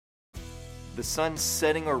the sun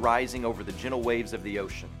setting or rising over the gentle waves of the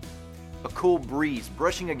ocean, a cool breeze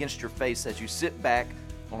brushing against your face as you sit back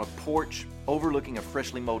on a porch overlooking a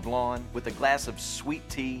freshly mowed lawn with a glass of sweet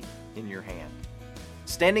tea in your hand,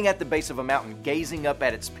 standing at the base of a mountain gazing up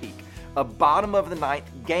at its peak, a bottom of the ninth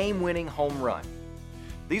game-winning home run.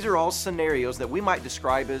 These are all scenarios that we might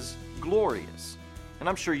describe as glorious. And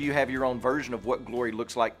I'm sure you have your own version of what glory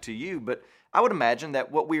looks like to you, but I would imagine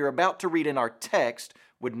that what we are about to read in our text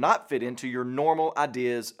would not fit into your normal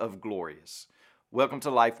ideas of glorious. Welcome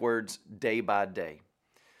to Life Words Day by Day.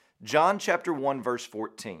 John chapter 1 verse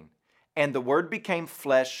 14. And the Word became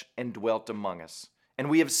flesh and dwelt among us. And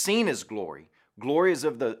we have seen His glory. Glory is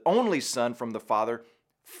of the only Son from the Father,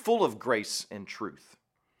 full of grace and truth.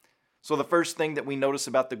 So the first thing that we notice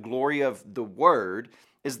about the glory of the Word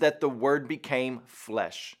is that the Word became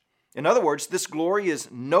flesh. In other words, this glory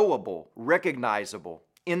is knowable, recognizable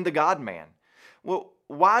in the God-man. Well,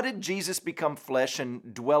 why did Jesus become flesh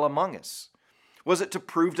and dwell among us? Was it to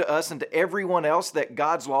prove to us and to everyone else that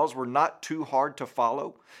God's laws were not too hard to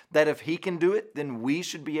follow? That if He can do it, then we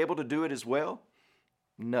should be able to do it as well?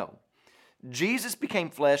 No. Jesus became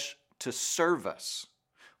flesh to serve us.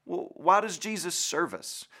 Well, why does Jesus serve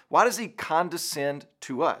us? Why does He condescend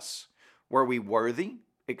to us? Were we worthy,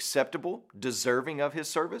 acceptable, deserving of His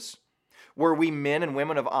service? Were we men and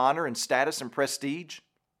women of honor and status and prestige?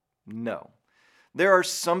 No. There are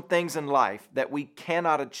some things in life that we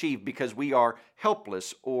cannot achieve because we are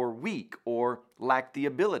helpless or weak or lack the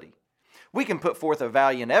ability. We can put forth a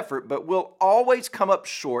valiant effort, but we'll always come up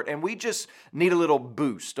short, and we just need a little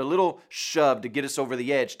boost, a little shove to get us over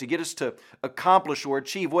the edge, to get us to accomplish or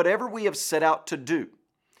achieve whatever we have set out to do.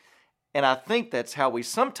 And I think that's how we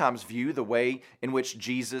sometimes view the way in which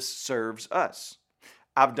Jesus serves us.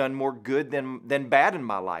 I've done more good than bad in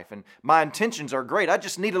my life, and my intentions are great. I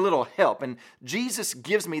just need a little help, and Jesus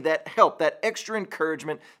gives me that help, that extra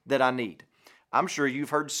encouragement that I need. I'm sure you've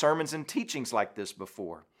heard sermons and teachings like this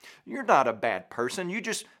before. You're not a bad person. You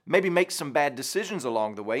just maybe make some bad decisions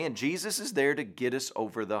along the way, and Jesus is there to get us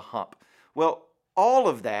over the hump. Well, all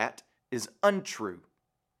of that is untrue.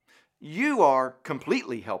 You are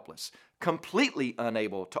completely helpless, completely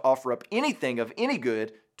unable to offer up anything of any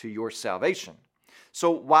good to your salvation. So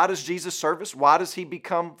why does Jesus serve us? Why does He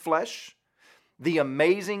become flesh? The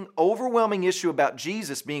amazing, overwhelming issue about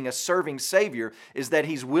Jesus being a serving Savior is that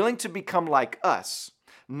He's willing to become like us,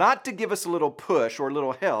 not to give us a little push or a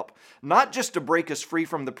little help, not just to break us free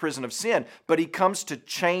from the prison of sin, but He comes to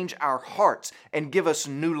change our hearts and give us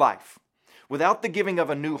new life. Without the giving of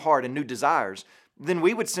a new heart and new desires, then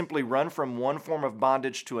we would simply run from one form of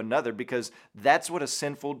bondage to another because that's what a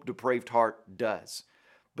sinful, depraved heart does.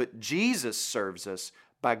 But Jesus serves us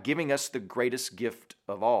by giving us the greatest gift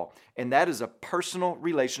of all, and that is a personal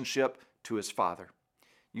relationship to His Father.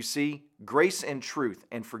 You see, grace and truth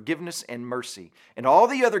and forgiveness and mercy and all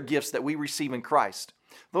the other gifts that we receive in Christ,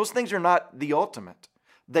 those things are not the ultimate.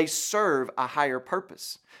 They serve a higher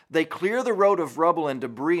purpose. They clear the road of rubble and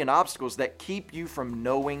debris and obstacles that keep you from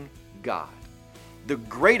knowing God. The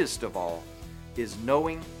greatest of all is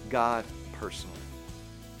knowing God personally.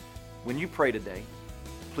 When you pray today,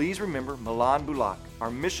 please remember Milan Bulak, our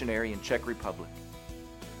missionary in Czech Republic.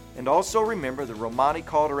 And also remember the Romani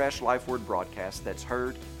Calderash Life Word broadcast that's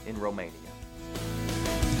heard in Romania.